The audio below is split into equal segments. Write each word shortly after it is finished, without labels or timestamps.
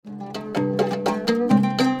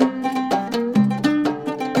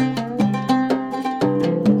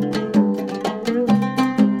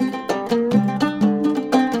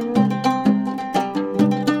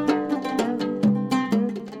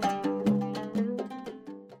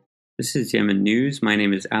This is Yemen News. My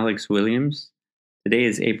name is Alex Williams. Today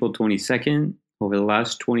is April 22nd. Over the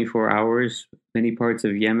last 24 hours, many parts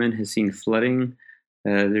of Yemen has seen flooding.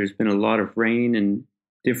 There's been a lot of rain and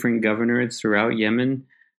different governorates throughout Yemen.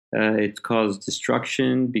 It's caused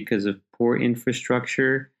destruction because of poor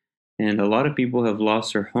infrastructure, and a lot of people have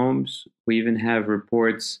lost their homes. We even have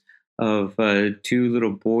reports of two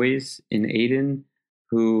little boys in Aden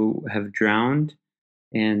who have drowned.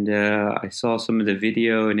 And I saw some of the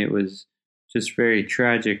video, and it was just very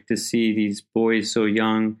tragic to see these boys so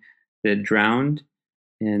young that drowned.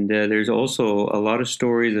 And there's also a lot of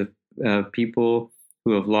stories of people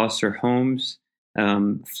who have lost their homes,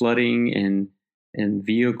 flooding, and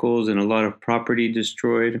vehicles, and a lot of property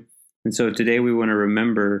destroyed. And so today we want to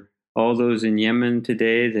remember all those in Yemen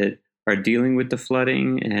today that are dealing with the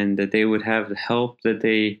flooding, and that they would have the help that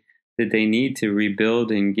they need to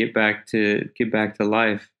rebuild and get back to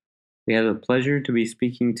life. We have the pleasure to be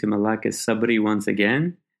speaking to Malaka Sabri once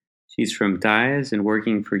again. She's from Taiz and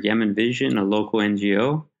working for Yemen Vision, a local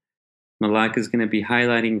NGO. Malaka is going to be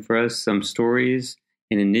highlighting for us some stories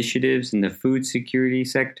and initiatives in the food security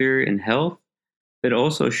sector and health, but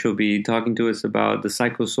also she'll be talking to us about the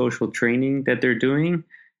psychosocial training that they're doing,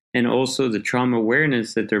 and also the trauma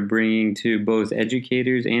awareness that they're bringing to both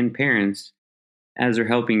educators and parents as they're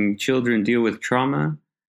helping children deal with trauma,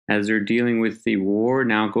 as they're dealing with the war,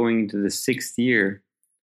 now going into the 6th year.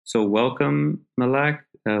 So welcome, Malak.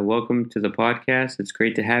 Welcome to the podcast. It's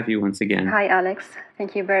great to have you once again. Hi, Alex.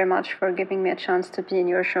 Thank you very much for giving me a chance to be in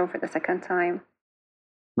your show for the second time.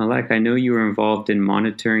 Malak, I know you were involved in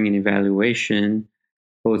monitoring and evaluation,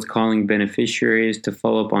 both calling beneficiaries to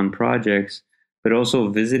follow up on projects, but also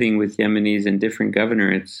visiting with Yemenis in different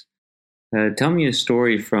governorates. Tell me a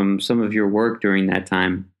story from some of your work during that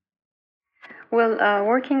time. Well,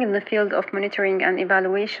 working in the field of monitoring and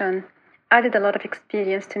evaluation added a lot of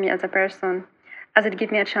experience to me as a person, as it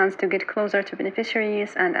gave me a chance to get closer to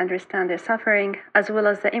beneficiaries and understand their suffering, as well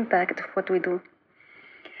as the impact of what we do.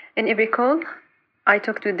 In every call, I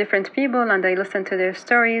talked with different people and I listened to their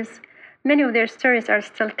stories. Many of their stories are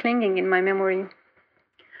still clinging in my memory.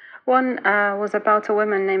 One was about a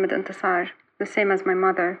woman named Intisar, the same as my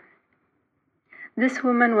mother. This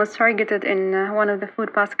woman was targeted in one of the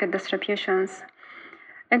food basket distributions.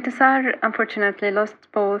 Intisar unfortunately lost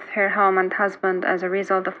both her home and husband as a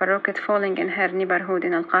result of a rocket falling in her neighborhood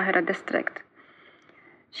in Al-Qahira district.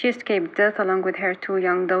 She escaped death along with her 2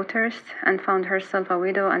 young daughters and found herself a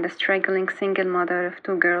widow and a struggling single mother of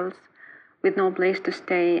 2 girls with no place to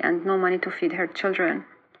stay and no money to feed her children.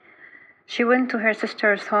 She went to her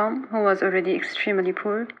sister's home, who was already extremely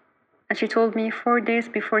poor, and she told me 4 days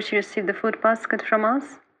before she received the food basket from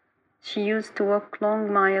us, she used to walk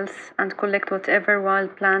long miles and collect whatever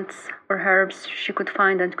wild plants or herbs she could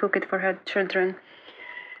find and cook it for her children,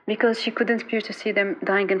 because she couldn't bear to see them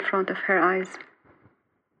dying in front of her eyes.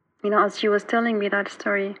 As she was telling me that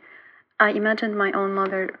story, I imagined my own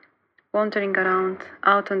mother wandering around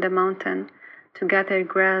out on the mountain to gather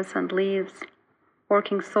grass and leaves,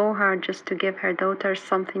 working so hard just to give her daughters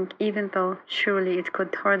something, even though surely it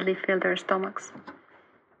could hardly fill their stomachs.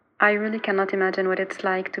 I really cannot imagine what it's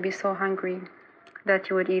like to be so hungry that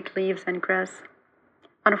you would eat leaves and grass.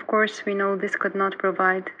 And of course, we know this could not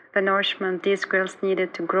provide the nourishment these girls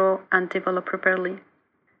needed to grow and develop properly.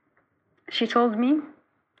 She told me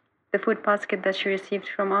the food basket that she received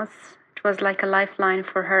from us, it was like a lifeline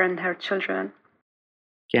for her and her children.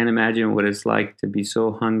 Can't imagine what it's like to be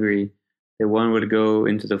so hungry that one would go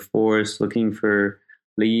into the forest looking for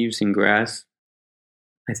leaves and grass.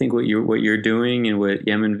 I think what you're doing and what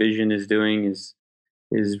Yemen Vision is doing is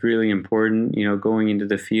really important. Going into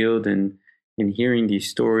the field and hearing these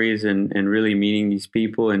stories and really meeting these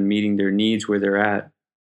people and meeting their needs where they're at.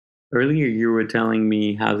 Earlier, you were telling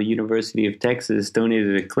me how the University of Texas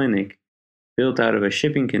donated a clinic built out of a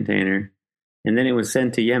shipping container, and then it was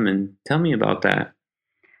sent to Yemen. Tell me about that.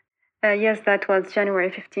 Yes, that was January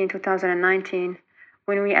 15, 2019,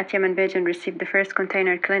 when we at Yemen Vision received the first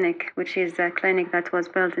container clinic, which is a clinic that was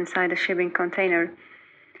built inside a shipping container.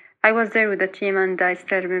 I was there with the team, and I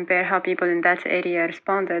still remember how people in that area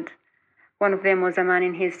responded. One of them was a man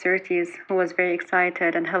in his 30s who was very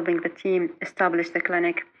excited and helping the team establish the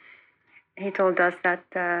clinic. He told us that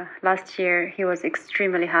last year he was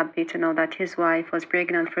extremely happy to know that his wife was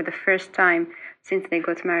pregnant for the first time since they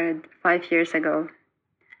got married 5 years ago.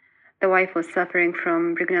 The wife was suffering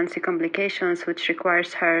from pregnancy complications, which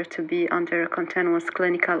requires her to be under continuous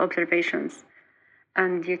clinical observations.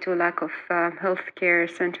 And due to lack of healthcare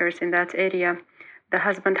centers in that area, the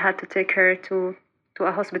husband had to take her to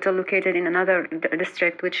a hospital located in another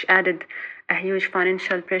district, which added a huge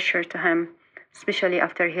financial pressure to him especially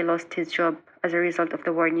after he lost his job as a result of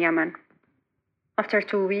the war in Yemen. After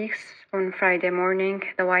 2 weeks, on Friday morning,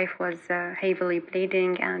 the wife was heavily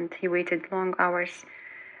bleeding and he waited long hours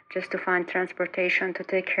just to find transportation to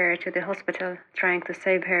take her to the hospital, trying to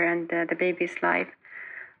save her and the baby's life.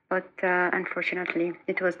 But unfortunately,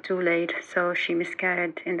 it was too late, so she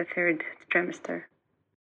miscarried in the third trimester.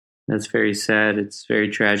 That's very sad. It's very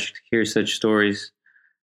tragic to hear such stories.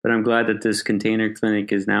 But I'm glad that this container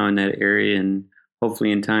clinic is now in that area, and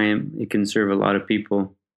hopefully in time it can serve a lot of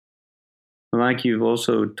people. Like you've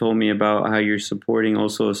also told me about how you're supporting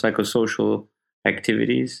also psychosocial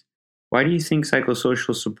activities. Why do you think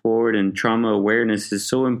psychosocial support and trauma awareness is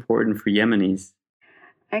so important for Yemenis?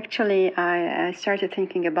 Actually, I started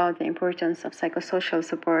thinking about the importance of psychosocial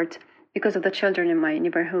support because of the children in my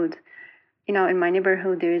neighborhood. You know, in my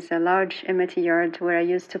neighborhood, there is a large empty yard where I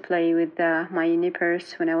used to play with my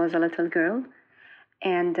neighbors when I was a little girl.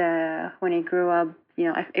 And when I grew up, you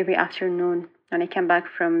know, every afternoon when I came back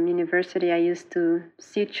from university, I used to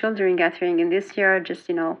see children gathering in this yard, just,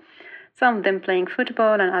 you know, some of them playing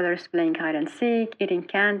football and others playing hide and seek, eating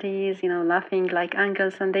candies, you know, laughing like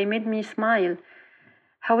angels, and they made me smile.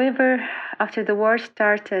 However, after the war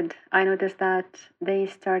started, I noticed that they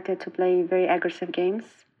started to play very aggressive games.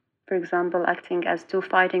 For example, acting as two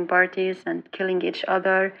fighting parties and killing each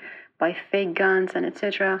other by fake guns and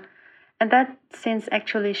etc. And that sense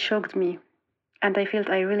actually shocked me. And I felt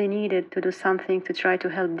I really needed to do something to try to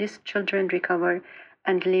help these children recover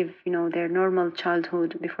and live, you know, their normal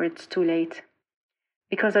childhood before it's too late.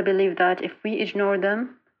 Because I believe that if we ignore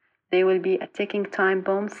them, they will be ticking time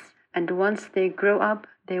bombs, and once they grow up,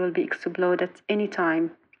 they will be exploded at any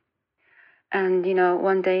time. And you know,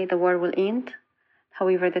 one day the war will end.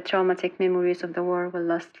 However, the traumatic memories of the war will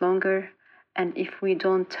last longer, and if we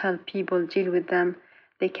don't help people deal with them,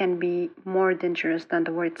 they can be more dangerous than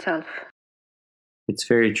the war itself. It's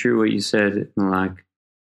very true what you said, Malak.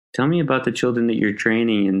 Tell me about the children that you're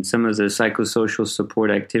training and some of the psychosocial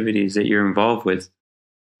support activities that you're involved with.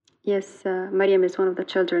 Yes, Mariam is one of the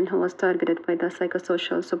children who was targeted by the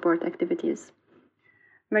psychosocial support activities.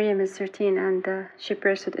 Mariam is 13 and she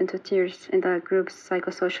burst into tears in the group's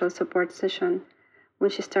psychosocial support session when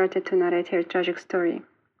she started to narrate her tragic story.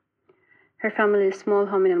 Her family's small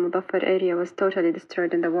home in Al Mudaffar area was totally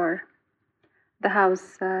destroyed in the war. The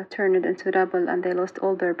house turned into rubble and they lost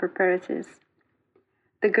all their properties.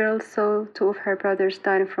 The girl saw two of her brothers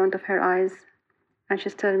die in front of her eyes, and she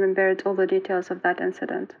still remembered all the details of that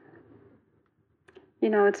incident. You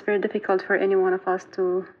know, it's very difficult for any one of us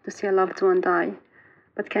to see a loved one die.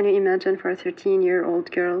 But can you imagine for a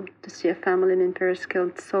 13-year-old girl to see a family members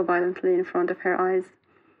killed so violently in front of her eyes?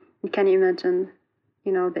 And can you imagine,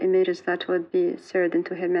 you know, the images that would be seared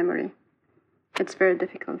into her memory? It's very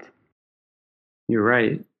difficult. You're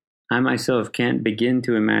right. I myself can't begin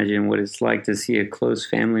to imagine what it's like to see a close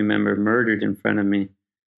family member murdered in front of me.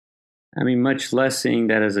 I mean, much less seeing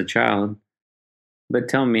that as a child. But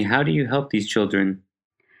tell me, how do you help these children?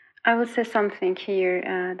 I will say something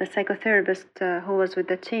here. The psychotherapist who was with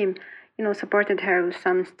the team, you know, supported her with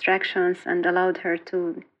some instructions and allowed her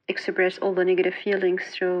to express all the negative feelings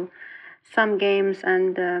through some games,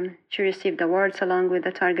 and she received awards along with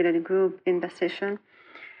the targeted group in the session.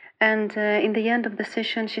 And in the end of the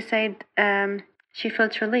session, she said she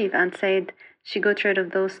felt relief and said she got rid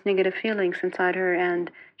of those negative feelings inside her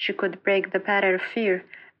and she could break the pattern of fear,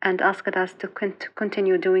 and asked us to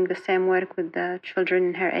continue doing the same work with the children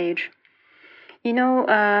in her age. You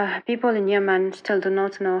know, people in Yemen still do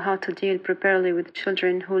not know how to deal properly with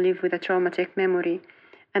children who live with a traumatic memory,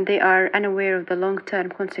 and they are unaware of the long term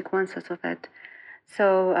consequences of it.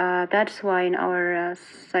 So that's why in our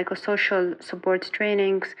psychosocial support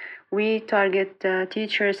trainings, we target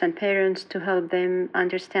teachers and parents to help them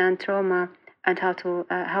understand trauma and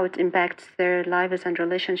how it impacts their lives and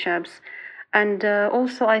relationships. And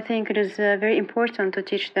also, I think it is very important to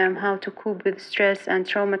teach them how to cope with stress and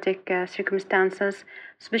traumatic circumstances,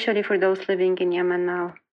 especially for those living in Yemen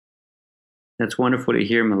now. That's wonderful to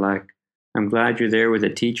hear, Malak. I'm glad you're there with the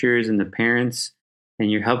teachers and the parents,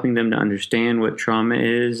 and you're helping them to understand what trauma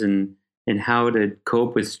is and how to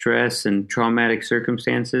cope with stress and traumatic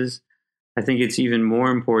circumstances. I think it's even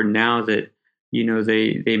more important now that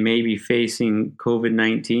they may be facing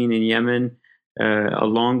COVID-19 in Yemen,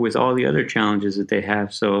 along with all the other challenges that they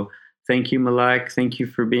have. So thank you, Malak. Thank you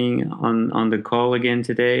for being on the call again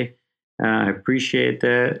today. I appreciate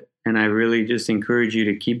that, and I really just encourage you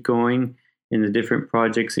to keep going in the different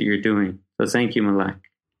projects that you're doing. So thank you, Malak.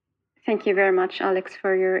 Thank you very much, Alex,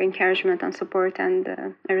 for your encouragement and support, and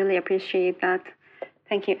I really appreciate that.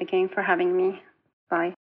 Thank you again for having me.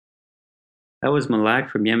 Bye. That was Malak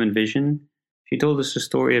from Yemen Vision. She told us the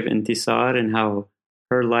story of Intisar and how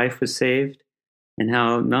her life was saved, and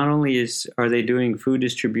how not only are they doing food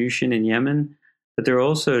distribution in Yemen, but they're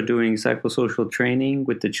also doing psychosocial training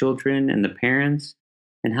with the children and the parents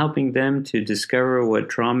and helping them to discover what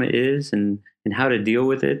trauma is and how to deal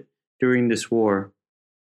with it during this war.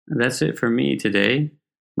 That's it for me today.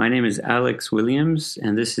 My name is Alex Williams,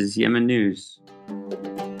 and this is Yemen News.